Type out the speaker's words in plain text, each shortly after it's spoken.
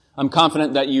I'm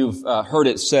confident that you've heard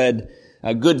it said,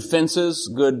 good fences,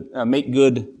 make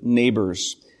good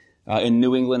neighbors. In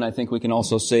New England, I think we can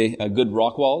also say good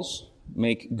rock walls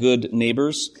make good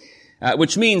neighbors,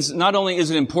 which means not only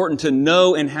is it important to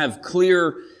know and have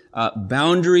clear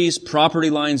boundaries, property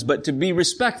lines, but to be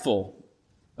respectful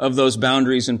of those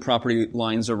boundaries and property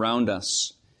lines around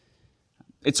us.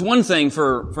 It's one thing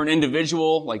for an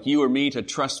individual like you or me to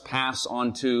trespass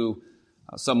onto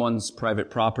someone's private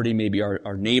property, maybe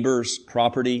our neighbor's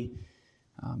property.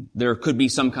 There could be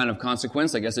some kind of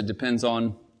consequence. I guess it depends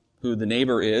on who the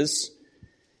neighbor is.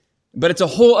 But it's a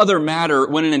whole other matter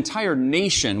when an entire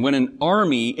nation, when an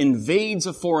army invades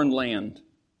a foreign land,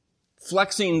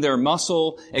 flexing their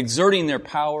muscle, exerting their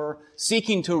power,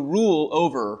 seeking to rule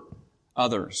over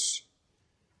others.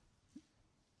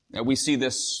 We see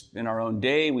this in our own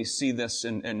day. We see this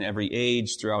in every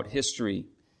age throughout history.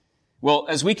 Well,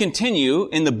 as we continue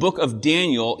in the book of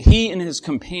Daniel, he and his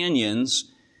companions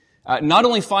not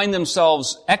only find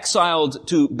themselves exiled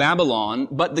to Babylon,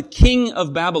 but the king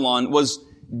of Babylon was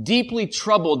deeply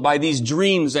troubled by these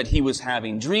dreams that he was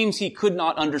having, dreams he could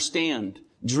not understand,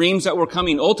 dreams that were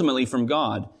coming ultimately from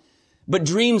God, but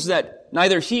dreams that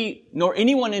neither he nor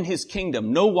anyone in his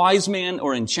kingdom, no wise man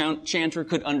or enchanter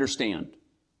could understand,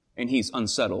 and he's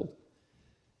unsettled.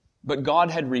 But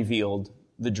God had revealed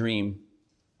the dream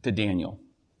to Daniel.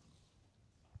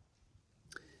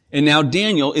 And now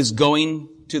Daniel is going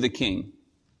to the king.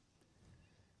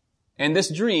 And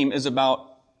this dream is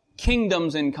about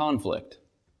kingdoms in conflict.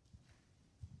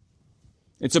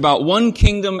 It's about one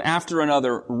kingdom after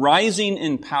another rising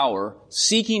in power,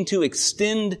 seeking to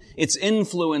extend its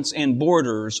influence and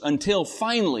borders until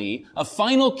finally a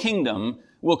final kingdom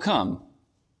will come.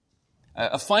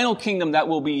 A final kingdom that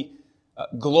will be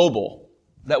global,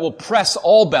 that will press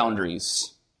all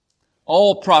boundaries,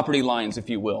 all property lines, if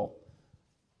you will,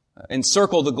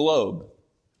 encircle the globe,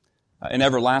 an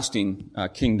everlasting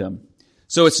kingdom.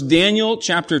 So it's Daniel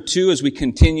chapter 2 as we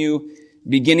continue,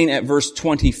 beginning at verse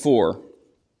 24.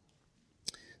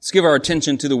 Let's give our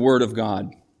attention to the Word of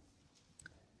God.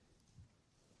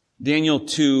 Daniel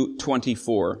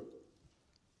 2:24.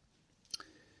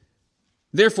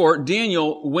 Therefore,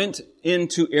 Daniel went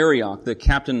into Arioch, the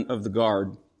captain of the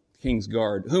guard, king's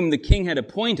guard, whom the king had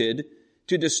appointed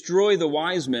to destroy the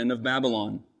wise men of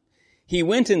Babylon. He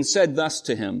went and said thus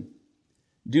to him,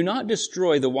 do not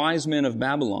destroy the wise men of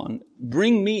Babylon.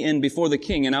 Bring me in before the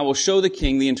king, and I will show the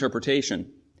king the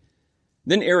interpretation.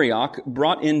 Then Arioch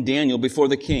brought in Daniel before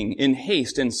the king in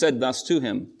haste and said thus to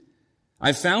him,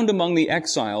 I found among the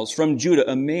exiles from Judah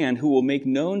a man who will make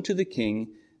known to the king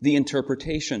the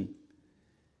interpretation.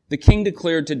 The king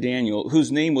declared to Daniel,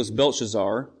 whose name was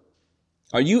Belshazzar,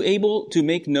 are you able to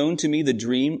make known to me the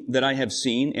dream that I have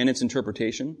seen and its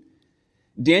interpretation?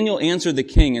 Daniel answered the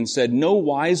king and said, no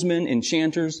wise men,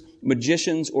 enchanters,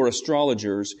 magicians, or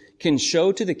astrologers can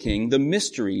show to the king the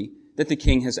mystery that the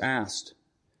king has asked.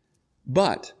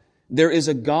 But there is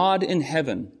a God in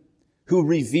heaven who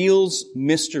reveals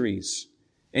mysteries,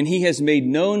 and he has made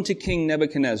known to King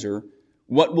Nebuchadnezzar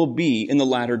what will be in the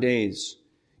latter days.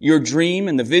 Your dream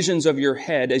and the visions of your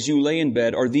head as you lay in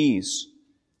bed are these.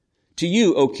 To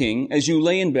you, O king, as you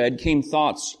lay in bed came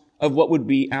thoughts of what would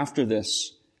be after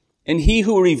this. And he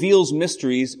who reveals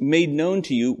mysteries made known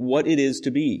to you what it is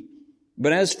to be.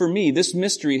 But as for me, this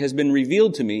mystery has been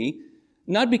revealed to me,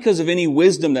 not because of any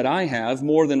wisdom that I have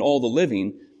more than all the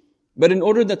living, but in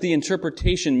order that the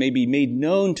interpretation may be made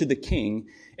known to the king,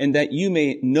 and that you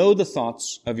may know the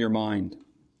thoughts of your mind.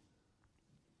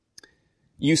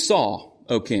 You saw,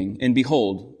 O king, and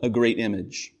behold, a great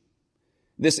image.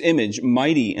 This image,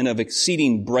 mighty and of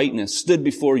exceeding brightness, stood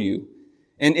before you,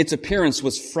 and its appearance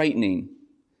was frightening.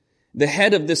 The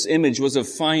head of this image was of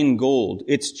fine gold,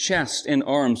 its chest and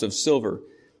arms of silver,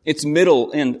 its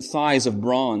middle and thighs of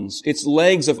bronze, its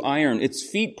legs of iron, its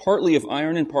feet partly of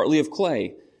iron and partly of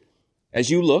clay. As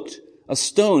you looked, a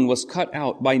stone was cut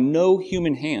out by no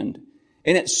human hand,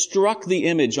 and it struck the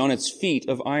image on its feet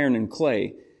of iron and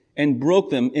clay, and broke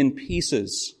them in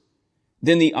pieces.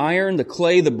 Then the iron, the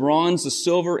clay, the bronze, the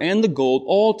silver, and the gold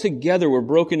all together were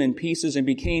broken in pieces and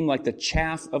became like the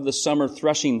chaff of the summer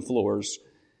threshing floors.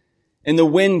 And the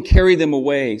wind carried them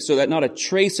away so that not a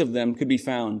trace of them could be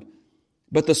found.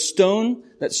 But the stone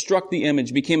that struck the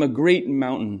image became a great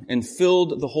mountain and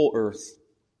filled the whole earth.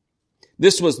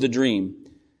 This was the dream.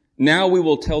 Now we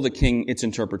will tell the king its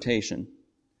interpretation.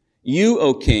 You,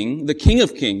 O king, the king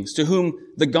of kings, to whom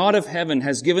the God of heaven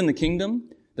has given the kingdom,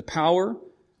 the power,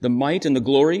 the might, and the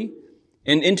glory,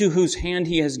 and into whose hand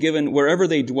he has given wherever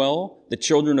they dwell, the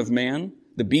children of man,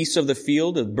 the beasts of the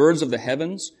field, the birds of the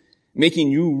heavens,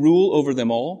 making you rule over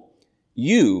them all.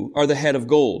 You are the head of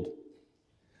gold.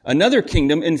 Another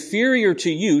kingdom inferior to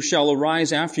you shall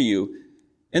arise after you,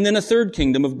 and then a third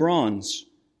kingdom of bronze,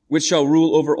 which shall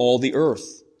rule over all the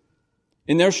earth.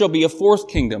 And there shall be a fourth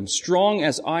kingdom, strong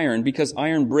as iron, because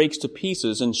iron breaks to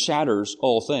pieces and shatters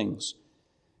all things.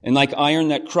 And like iron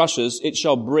that crushes, it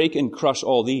shall break and crush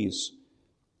all these.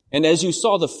 And as you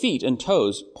saw the feet and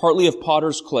toes, partly of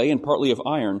potter's clay and partly of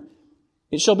iron,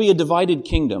 it shall be a divided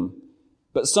kingdom.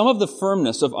 But some of the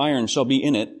firmness of iron shall be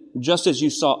in it, just as you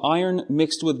saw iron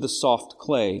mixed with the soft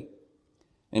clay.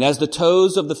 And as the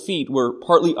toes of the feet were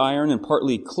partly iron and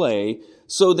partly clay,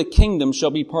 so the kingdom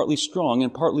shall be partly strong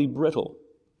and partly brittle.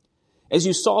 As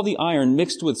you saw the iron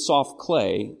mixed with soft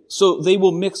clay, so they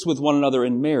will mix with one another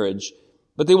in marriage,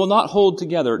 but they will not hold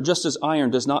together, just as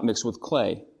iron does not mix with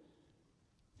clay.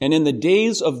 And in the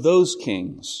days of those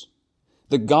kings,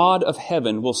 the God of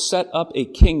heaven will set up a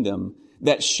kingdom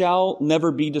that shall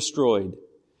never be destroyed,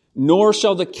 nor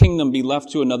shall the kingdom be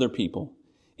left to another people.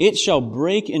 It shall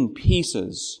break in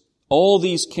pieces all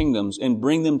these kingdoms and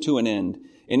bring them to an end,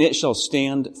 and it shall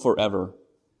stand forever.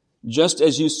 Just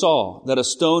as you saw that a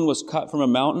stone was cut from a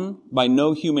mountain by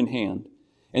no human hand,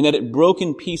 and that it broke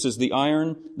in pieces the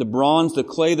iron, the bronze, the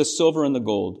clay, the silver, and the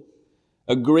gold.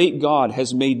 A great God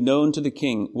has made known to the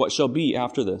king what shall be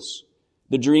after this.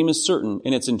 The dream is certain,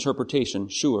 and its interpretation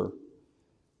sure.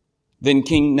 Then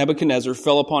King Nebuchadnezzar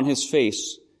fell upon his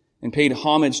face and paid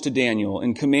homage to Daniel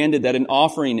and commanded that an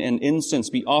offering and incense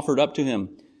be offered up to him.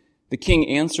 The king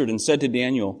answered and said to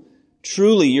Daniel,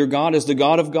 Truly your God is the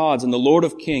God of gods and the Lord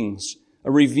of kings, a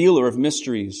revealer of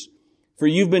mysteries, for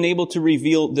you've been able to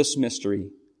reveal this mystery.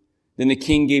 Then the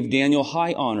king gave Daniel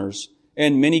high honors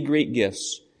and many great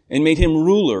gifts and made him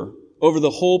ruler over the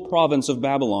whole province of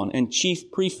Babylon and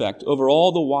chief prefect over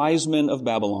all the wise men of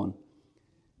Babylon.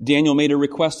 Daniel made a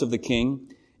request of the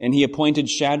king, and he appointed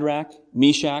Shadrach,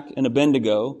 Meshach, and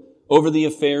Abednego over the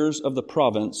affairs of the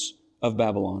province of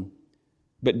Babylon.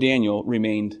 But Daniel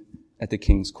remained at the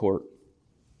king's court.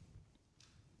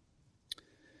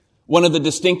 One of the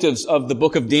distinctives of the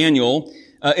book of Daniel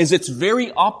is its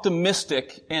very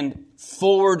optimistic and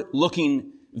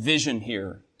forward-looking vision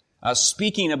here,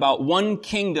 speaking about one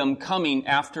kingdom coming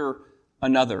after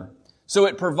another. So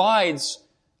it provides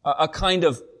a kind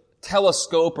of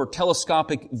telescope or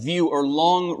telescopic view or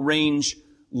long-range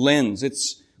lens.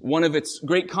 It's one of its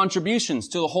great contributions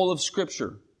to the whole of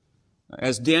Scripture.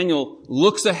 As Daniel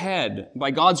looks ahead by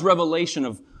God's revelation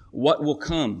of what will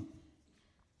come.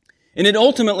 And it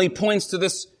ultimately points to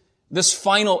this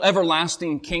final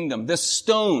everlasting kingdom, this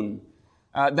stone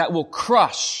that will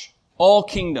crush all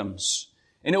kingdoms.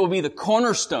 And it will be the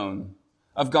cornerstone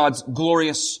of God's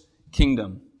glorious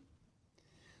kingdom.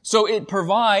 So it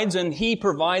provides, and he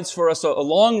provides for us a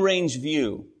long-range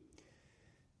view.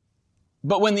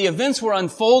 But when the events were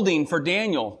unfolding for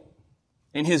Daniel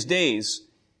in his days,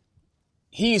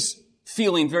 he's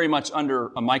feeling very much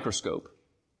under a microscope.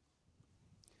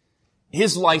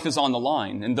 His life is on the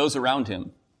line, and those around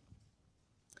him.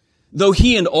 Though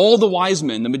he and all the wise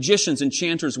men, the magicians,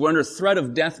 enchanters, were under threat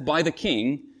of death by the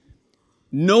king,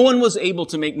 no one was able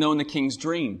to make known the king's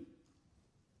dream.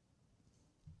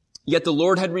 Yet the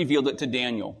Lord had revealed it to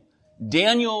Daniel.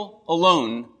 Daniel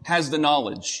alone has the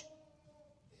knowledge.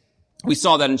 We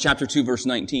saw that in chapter 2, verse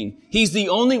 19. He's the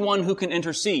only one who can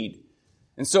intercede.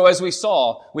 And so as we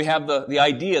saw, we have the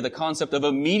idea, the concept of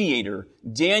a mediator.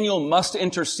 Daniel must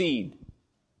intercede.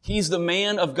 He's the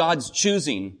man of God's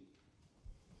choosing.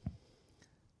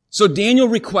 So Daniel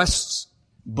requests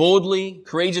boldly,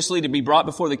 courageously to be brought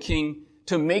before the king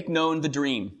to make known the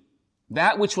dream,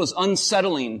 that which was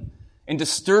unsettling and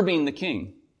disturbing the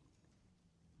king.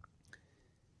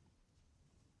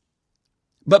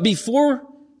 But before,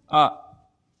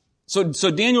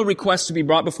 so Daniel requests to be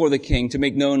brought before the king to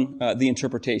make known the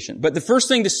interpretation. But the first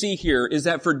thing to see here is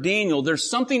that for Daniel, there's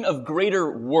something of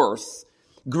greater worth,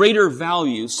 greater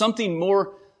value, something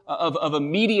more of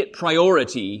immediate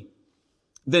priority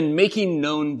than making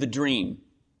known the dream.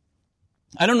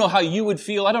 I don't know how you would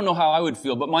feel. I don't know how I would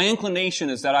feel, but my inclination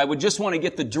is that I would just want to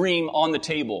get the dream on the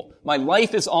table. My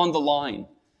life is on the line.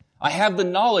 I have the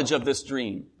knowledge of this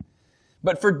dream.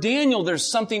 But for Daniel, there's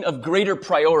something of greater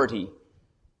priority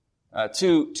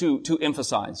to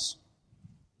emphasize.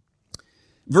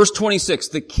 Verse 26,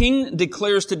 the king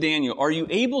declares to Daniel, "Are you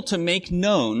able to make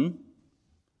known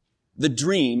the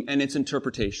dream and its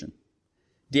interpretation?"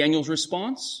 Daniel's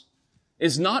response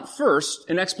is not first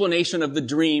an explanation of the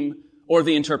dream or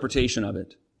the interpretation of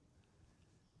it.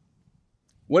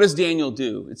 What does Daniel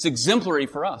do? It's exemplary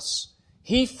for us.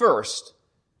 He first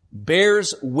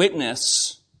bears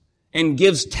witness and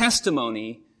gives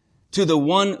testimony to the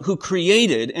one who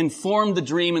created and formed the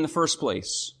dream in the first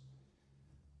place,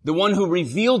 the one who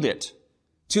revealed it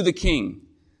to the king,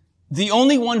 the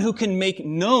only one who can make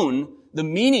known the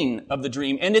meaning of the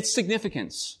dream and its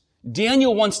significance.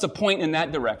 Daniel wants to point in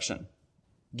that direction,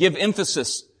 give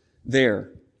emphasis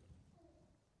there.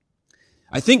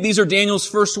 I think these are Daniel's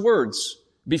first words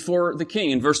before the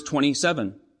king in verse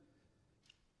 27.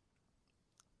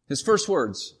 His first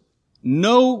words,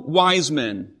 no wise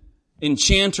men,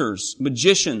 enchanters,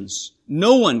 magicians,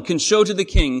 no one can show to the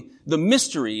king the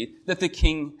mystery that the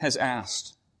king has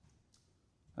asked.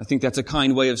 I think that's a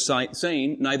kind way of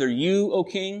saying neither you, O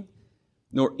king,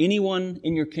 nor anyone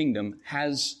in your kingdom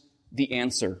has the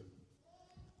answer.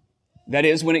 That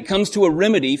is, when it comes to a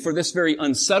remedy for this very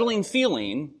unsettling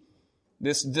feeling,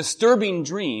 this disturbing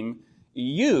dream,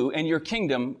 you and your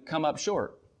kingdom come up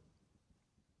short.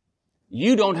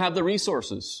 You don't have the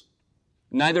resources.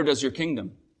 Neither does your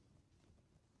kingdom.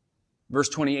 Verse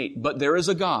 28, but there is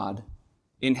a God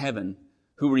in heaven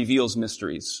who reveals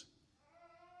mysteries,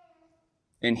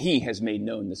 and He has made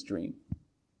known this dream.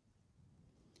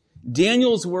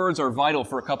 Daniel's words are vital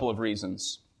for a couple of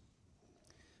reasons.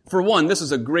 For one, this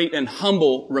is a great and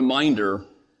humble reminder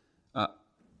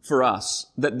for us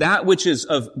that which is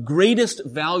of greatest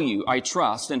value, I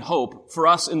trust and hope, for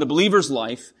us in the believer's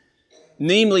life,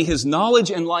 namely his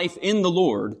knowledge and life in the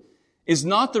Lord, is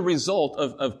not the result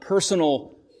of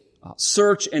personal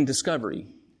search and discovery.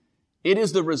 It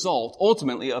is the result,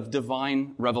 ultimately, of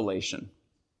divine revelation.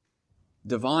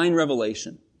 Divine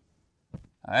revelation.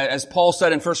 As Paul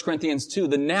said in 1 Corinthians 2,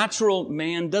 the natural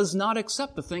man does not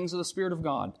accept the things of the Spirit of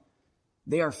God.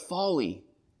 They are folly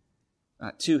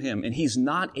to him, and he's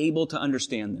not able to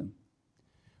understand them.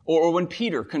 Or when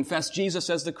Peter confessed Jesus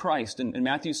as the Christ in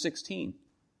Matthew 16,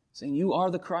 saying, you are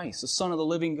the Christ, the Son of the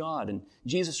living God. And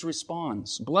Jesus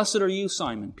responds, blessed are you,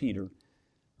 Simon, Peter,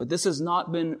 but this has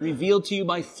not been revealed to you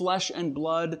by flesh and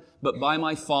blood, but by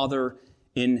my Father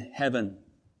in heaven.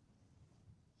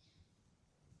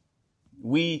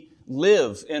 We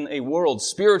live in a world,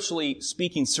 spiritually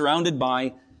speaking, surrounded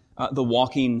by the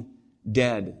walking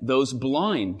dead, those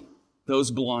blind.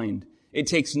 It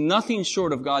takes nothing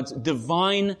short of God's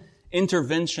divine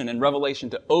intervention and revelation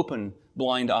to open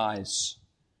blind eyes.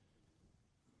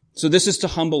 So this is to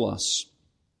humble us.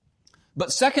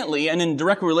 But secondly, and in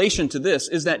direct relation to this,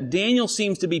 is that Daniel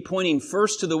seems to be pointing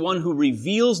first to the one who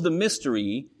reveals the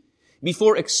mystery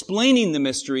before explaining the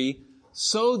mystery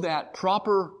so that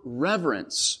proper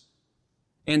reverence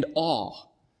and awe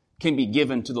can be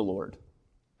given to the Lord.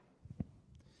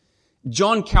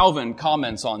 John Calvin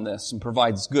comments on this and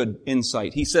provides good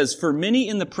insight. He says, for many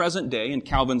in the present day, in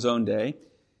Calvin's own day,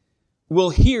 will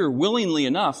hear willingly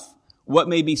enough what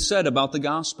may be said about the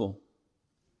gospel,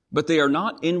 but they are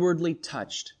not inwardly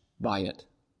touched by it.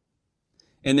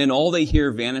 And then all they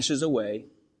hear vanishes away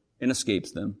and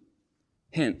escapes them.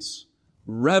 Hence,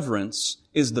 reverence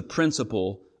is the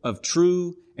principle of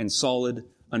true and solid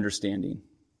understanding.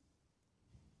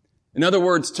 In other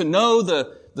words, to know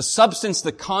the substance,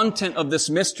 the content of this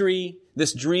mystery,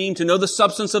 this dream, to know the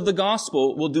substance of the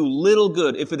gospel will do little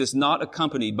good if it is not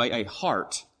accompanied by a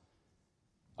heart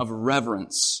of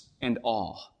reverence and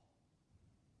awe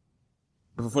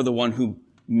for the one who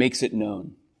makes it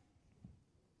known.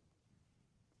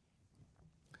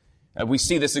 We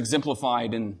see this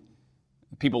exemplified in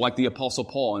people like the Apostle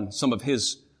Paul and some of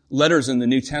his letters in the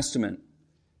New Testament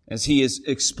as he is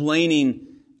explaining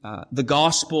the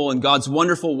gospel and God's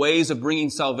wonderful ways of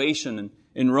bringing salvation. And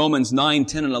in Romans 9,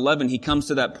 10, and 11, he comes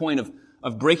to that point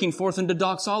of breaking forth into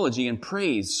doxology and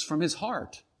praise from his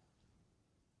heart.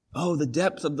 Oh, the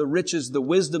depth of the riches, the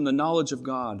wisdom, the knowledge of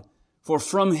God. For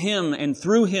from Him and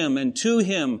through Him and to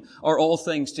Him are all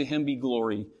things. To Him be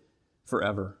glory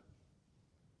forever.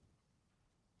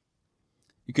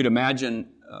 You could imagine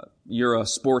you're a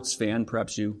sports fan,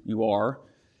 perhaps you are,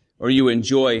 or you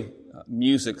enjoy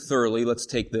music thoroughly. Let's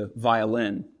take the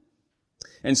violin.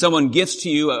 And someone gifts to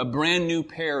you a brand new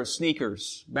pair of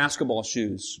sneakers, basketball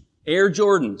shoes, Air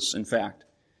Jordans, in fact.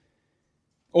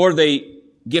 Or they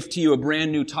gift to you a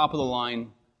brand new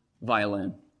top-of-the-line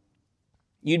violin.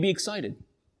 You'd be excited,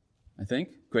 I think,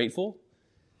 grateful.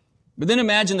 But then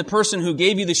imagine the person who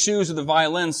gave you the shoes or the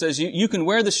violin says, you can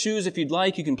wear the shoes if you'd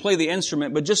like, you can play the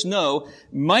instrument, but just know,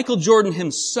 Michael Jordan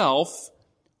himself,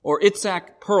 or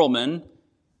Itzhak Perlman,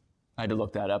 I had to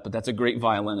look that up, but that's a great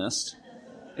violinist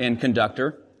and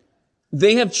conductor,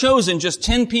 they have chosen just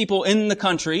 10 people in the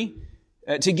country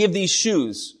to give these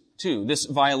shoes to, this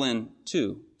violin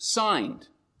to, signed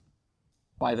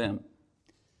by them.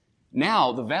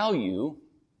 Now the value,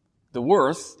 the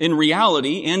worth, in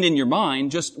reality and in your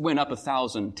mind, just went up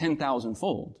 1,000, 10,000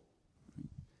 fold.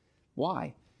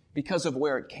 Why? Because of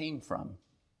where it came from,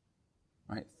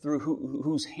 right? Through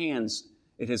whose hands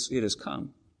it has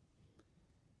come.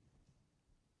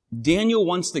 Daniel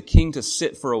wants the king to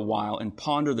sit for a while and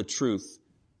ponder the truth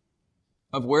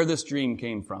of where this dream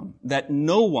came from, that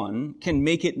no one can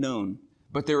make it known,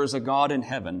 but there is a God in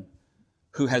heaven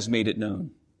who has made it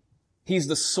known. He's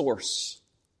the source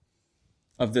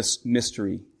of this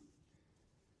mystery.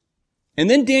 And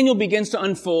then Daniel begins to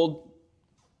unfold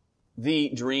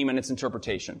the dream and its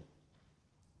interpretation.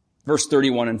 Verse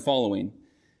 31 and following.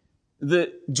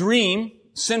 The dream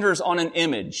centers on an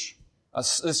image,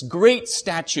 this great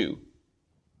statue.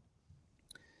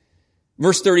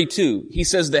 Verse 32, he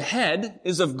says, the head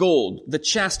is of gold, the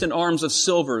chest and arms of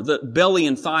silver, the belly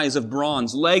and thighs of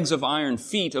bronze, legs of iron,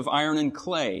 feet of iron and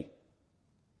clay.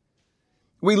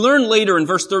 We learn later in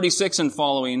verse 36 and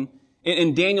following,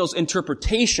 in Daniel's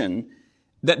interpretation,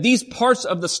 that these parts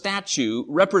of the statue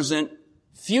represent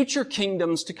future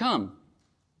kingdoms to come.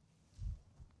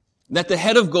 That the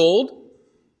head of gold,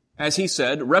 as he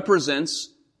said,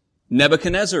 represents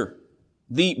Nebuchadnezzar,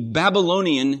 the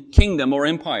Babylonian kingdom or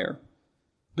empire.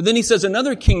 But then he says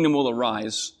another kingdom will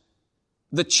arise,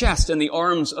 the chest and the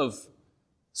arms of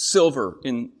silver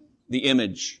in the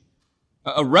image.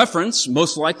 A reference,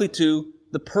 most likely, to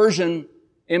the Persian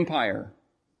Empire,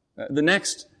 the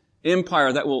next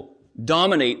empire that will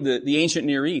dominate the ancient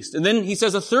Near East. And then he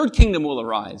says a third kingdom will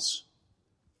arise,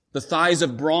 the thighs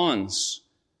of bronze,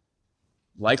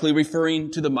 likely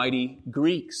referring to the mighty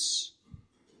Greeks.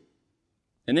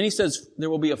 And then he says there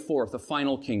will be a fourth, a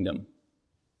final kingdom,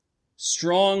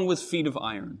 strong with feet of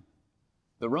iron,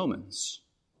 the Romans.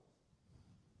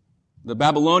 The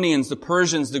Babylonians, the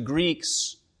Persians, the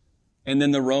Greeks, and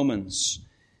then the Romans.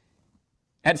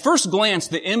 At first glance,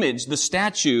 the image, the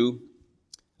statue,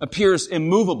 appears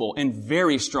immovable and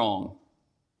very strong.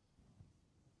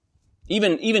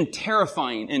 Even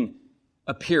terrifying in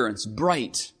appearance,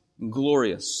 bright and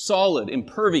glorious, solid,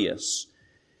 impervious.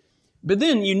 But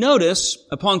then you notice,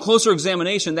 upon closer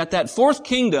examination, that fourth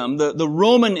kingdom, the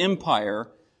Roman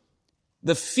Empire,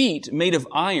 the feet made of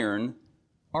iron,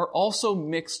 are also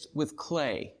mixed with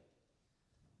clay.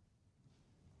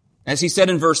 As he said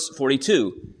in verse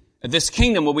 42, this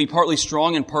kingdom will be partly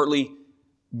strong and partly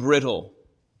brittle.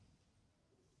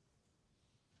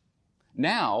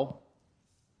 Now,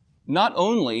 not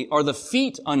only are the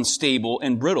feet unstable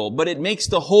and brittle, but it makes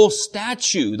the whole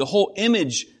statue, the whole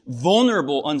image,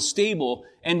 vulnerable, unstable,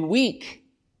 and weak.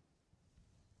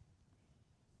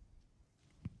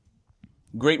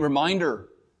 Great reminder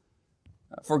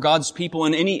for God's people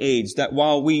in any age that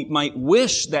while we might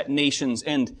wish that nations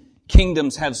and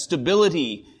kingdoms have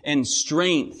stability and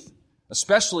strength,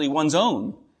 especially one's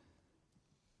own,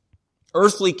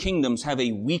 earthly kingdoms have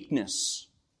a weakness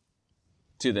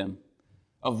to them,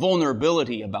 a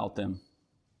vulnerability about them.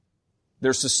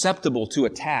 They're susceptible to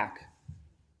attack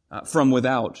from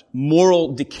without,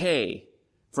 moral decay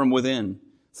from within,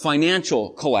 financial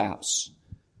collapse.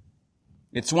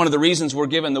 It's one of the reasons we're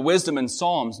given the wisdom in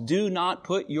Psalms. Do not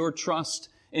put your trust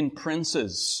in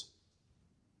princes.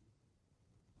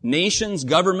 Nations,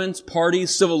 governments,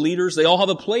 parties, civil leaders, they all have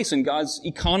a place in God's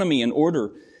economy and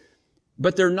order.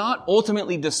 But they're not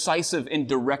ultimately decisive in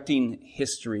directing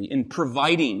history, in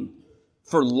providing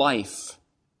for life,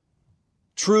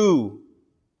 true,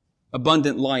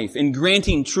 abundant life, in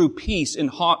granting true peace, in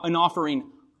offering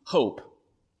hope.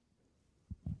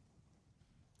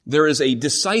 There is a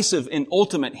decisive and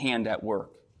ultimate hand at work,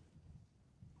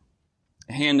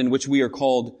 a hand in which we are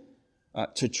called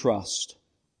to trust.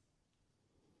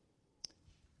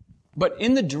 But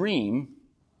in the dream,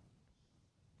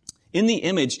 in the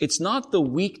image, it's not the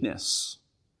weakness,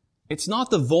 it's not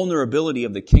the vulnerability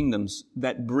of the kingdoms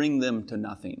that bring them to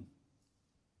nothing.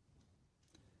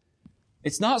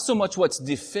 It's not so much what's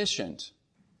deficient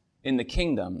in the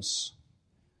kingdoms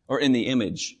or in the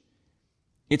image.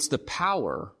 It's the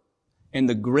power and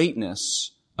the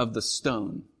greatness of the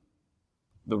stone,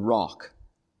 the rock,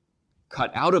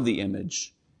 cut out of the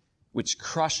image, which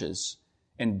crushes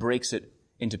and breaks it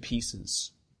into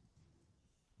pieces.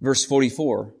 Verse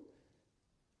 44,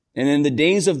 and in the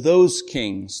days of those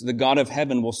kings, the God of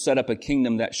heaven will set up a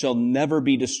kingdom that shall never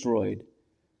be destroyed,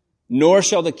 nor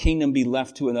shall the kingdom be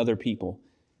left to another people.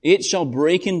 It shall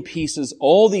break in pieces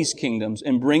all these kingdoms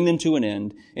and bring them to an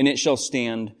end, and it shall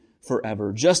stand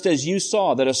forever. Just as you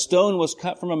saw that a stone was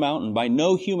cut from a mountain by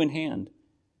no human hand,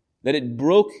 that it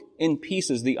broke in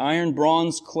pieces the iron,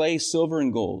 bronze, clay, silver,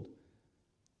 and gold.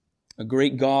 A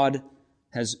great God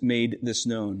has made this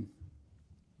known.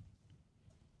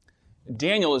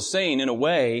 Daniel is saying, in a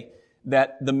way,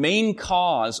 that the main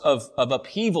cause of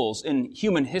upheavals in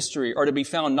human history are to be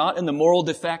found not in the moral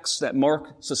defects that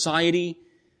mark society,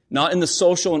 not in the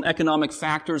social and economic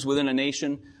factors within a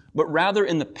nation, but rather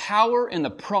in the power and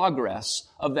the progress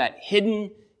of that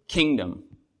hidden kingdom,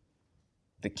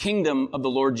 the kingdom of the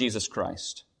Lord Jesus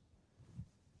Christ.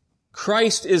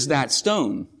 Christ is that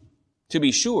stone, to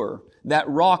be sure, that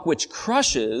rock which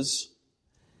crushes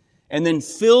and then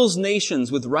fills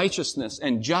nations with righteousness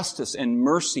and justice and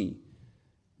mercy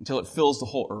until it fills the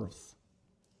whole earth.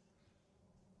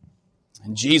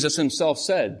 And Jesus himself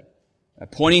said,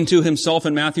 pointing to himself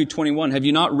in Matthew 21, have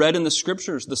you not read in the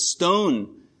scriptures, the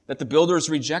stone that the builders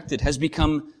rejected has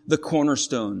become the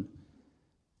cornerstone.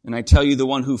 And I tell you, the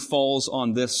one who falls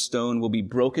on this stone will be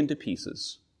broken to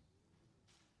pieces.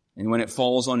 And when it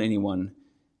falls on anyone,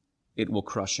 it will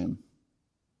crush him.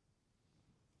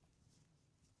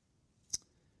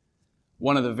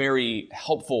 One of the very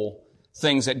helpful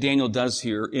things that Daniel does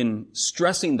here in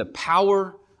stressing the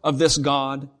power of this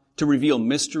God to reveal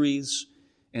mysteries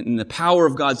and the power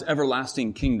of God's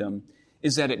everlasting kingdom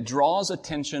is that it draws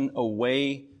attention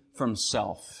away from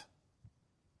self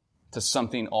to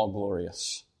something all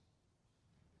glorious.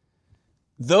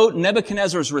 Though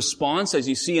Nebuchadnezzar's response, as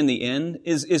you see in the end,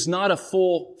 is not a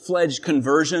full-fledged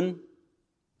conversion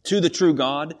to the true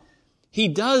God, he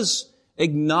does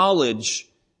acknowledge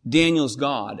Daniel's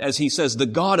God, as he says, the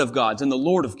God of gods and the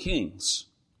Lord of kings.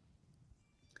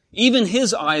 Even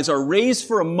his eyes are raised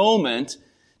for a moment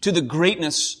to the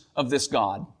greatness of this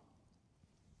God.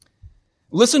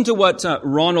 Listen to what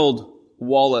Ronald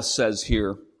Wallace says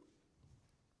here.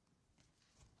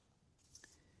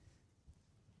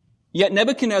 Yet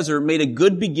Nebuchadnezzar made a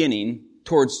good beginning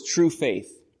towards true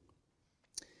faith.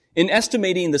 In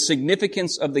estimating the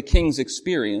significance of the king's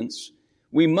experience,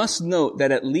 we must note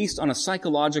that at least on a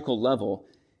psychological level,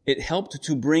 it helped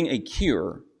to bring a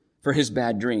cure for his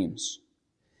bad dreams.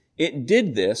 It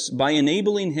did this by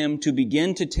enabling him to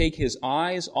begin to take his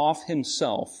eyes off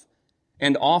himself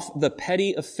and off the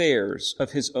petty affairs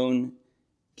of his own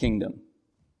kingdom.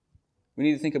 We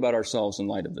need to think about ourselves in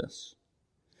light of this.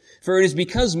 For it is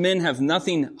because men have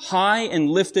nothing high and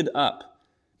lifted up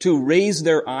to raise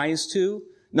their eyes to,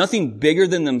 nothing bigger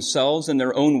than themselves and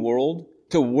their own world,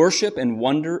 to worship and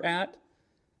wonder at,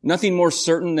 nothing more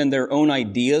certain than their own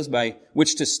ideas by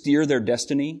which to steer their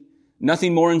destiny,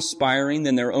 nothing more inspiring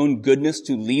than their own goodness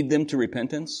to lead them to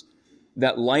repentance,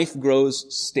 that life grows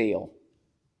stale,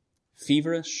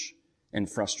 feverish, and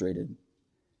frustrated,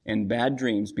 and bad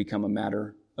dreams become a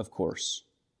matter of course.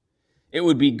 It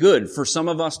would be good for some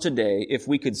of us today if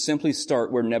we could simply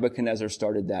start where Nebuchadnezzar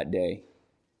started that day,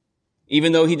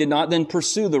 even though he did not then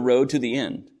pursue the road to the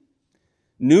end.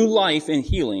 New life and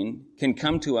healing can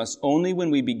come to us only when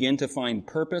we begin to find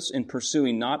purpose in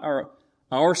pursuing not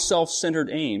our self-centered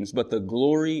aims, but the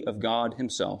glory of God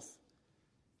himself.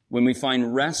 When we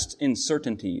find rest in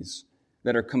certainties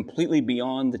that are completely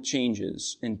beyond the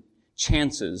changes and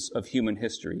chances of human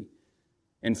history,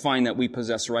 and find that we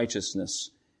possess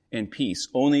righteousness and peace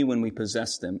only when we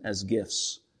possess them as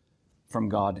gifts from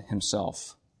God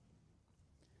himself.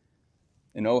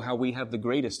 And oh, how we have the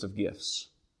greatest of gifts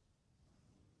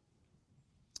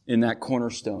in that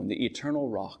cornerstone, the eternal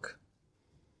rock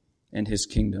and his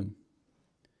kingdom.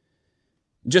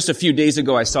 Just a few days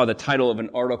ago, I saw the title of an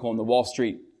article in the Wall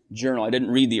Street Journal. I didn't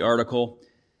read the article.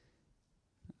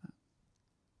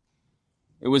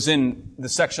 It was in the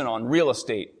section on real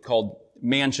estate called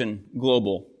Mansion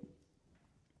Global.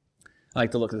 I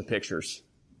like to look at the pictures.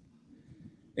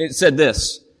 It said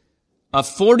this: a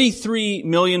 $43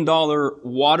 million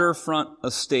waterfront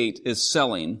estate is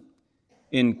selling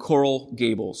in Coral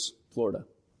Gables, Florida.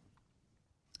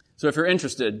 So if you're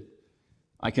interested,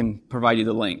 I can provide you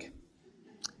the link.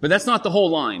 But that's not the whole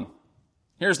line.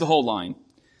 Here's the whole line.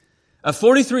 A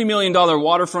 $43 million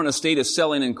waterfront estate is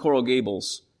selling in Coral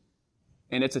Gables,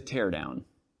 and it's a teardown.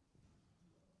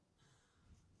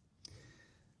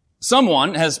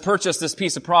 Someone has purchased this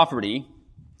piece of property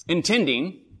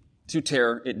intending to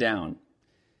tear it down.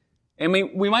 And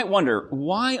we might wonder,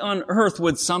 why on earth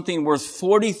would something worth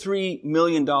 $43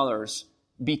 million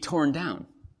be torn down?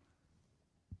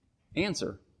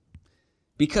 Answer: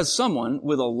 because someone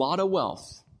with a lot of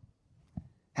wealth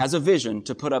has a vision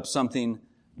to put up something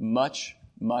much,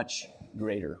 much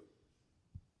greater.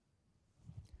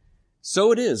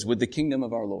 So it is with the kingdom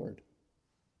of our Lord.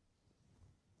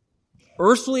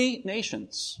 Earthly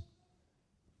nations,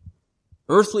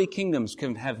 earthly kingdoms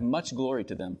can have much glory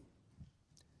to them.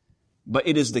 But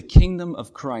it is the kingdom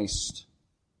of Christ,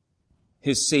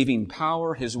 his saving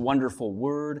power, his wonderful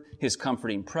word, his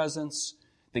comforting presence,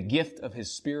 the gift of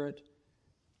his Spirit,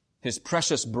 His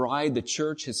precious bride, the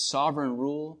church, His sovereign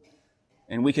rule,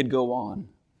 and we could go on.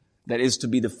 That is to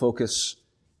be the focus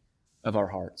of our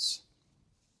hearts.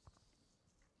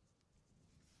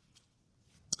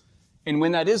 And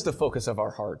when that is the focus of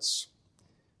our hearts,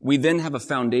 we then have a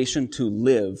foundation to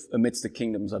live amidst the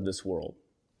kingdoms of this world.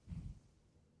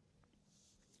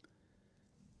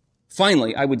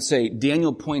 Finally, I would say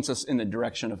Daniel points us in the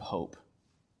direction of hope.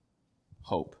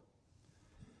 Hope.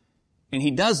 And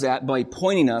he does that by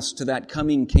pointing us to that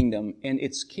coming kingdom and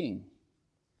its king.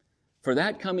 For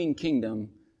that coming kingdom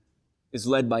is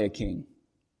led by a king.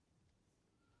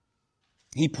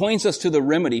 He points us to the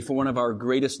remedy for one of our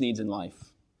greatest needs in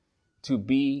life, to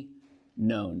be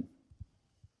known.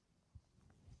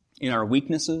 In our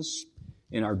weaknesses,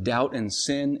 in our doubt and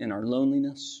sin, in our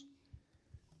loneliness.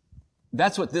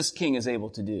 That's what this king is able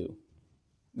to do.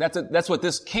 That's what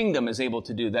this kingdom is able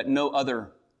to do that no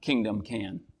other kingdom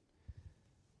can.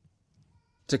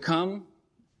 To come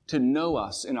to know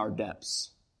us in our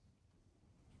depths.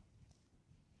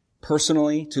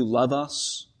 Personally, to love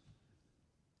us,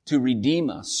 to redeem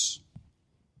us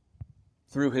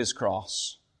through His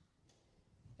cross,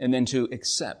 and then to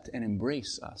accept and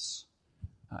embrace us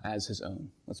as His own.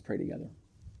 Let's pray together.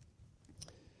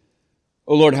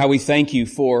 Oh Lord, how we thank You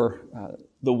for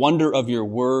the wonder of Your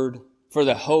word, for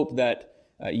the hope that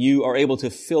You are able to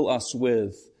fill us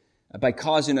with by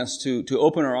causing us to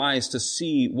open our eyes to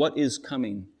see what is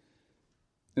coming.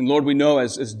 And Lord, we know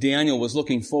as Daniel was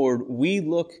looking forward, we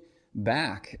look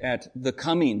back at the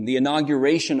coming, the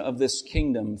inauguration of this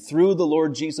kingdom through the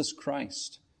Lord Jesus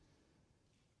Christ.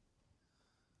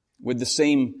 With the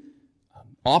same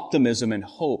optimism and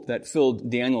hope that filled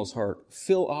Daniel's heart,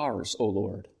 fill ours, O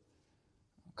Lord.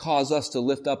 Cause us to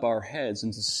lift up our heads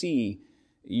and to see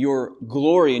Your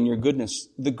glory and Your goodness,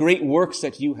 the great works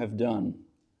that You have done.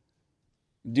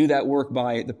 Do that work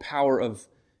by the power of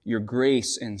Your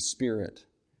grace and Spirit.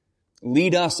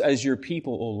 Lead us as Your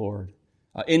people, O Lord,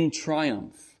 in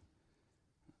triumph.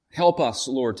 Help us,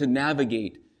 Lord, to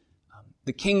navigate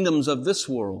the kingdoms of this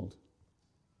world,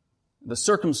 the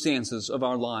circumstances of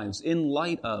our lives in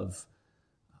light of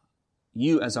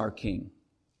You as our King,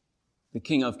 the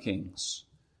King of Kings,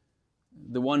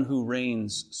 the one who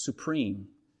reigns supreme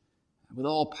with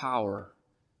all power,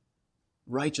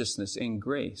 righteousness, and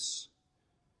grace.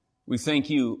 We thank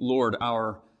You, Lord,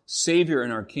 our Savior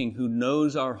and our King, who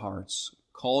knows our hearts,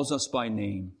 calls us by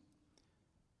name.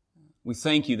 We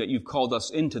thank You that You've called us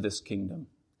into this kingdom,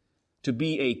 to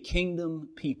be a kingdom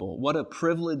people. What a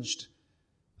privileged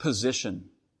position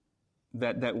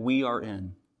that we are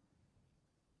in,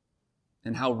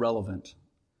 and how relevant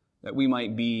that we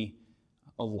might be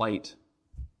a light,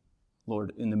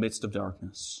 Lord, in the midst of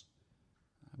darkness,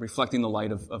 reflecting the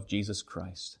light of Jesus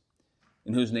Christ,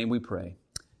 in whose name we pray.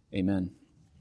 Amen.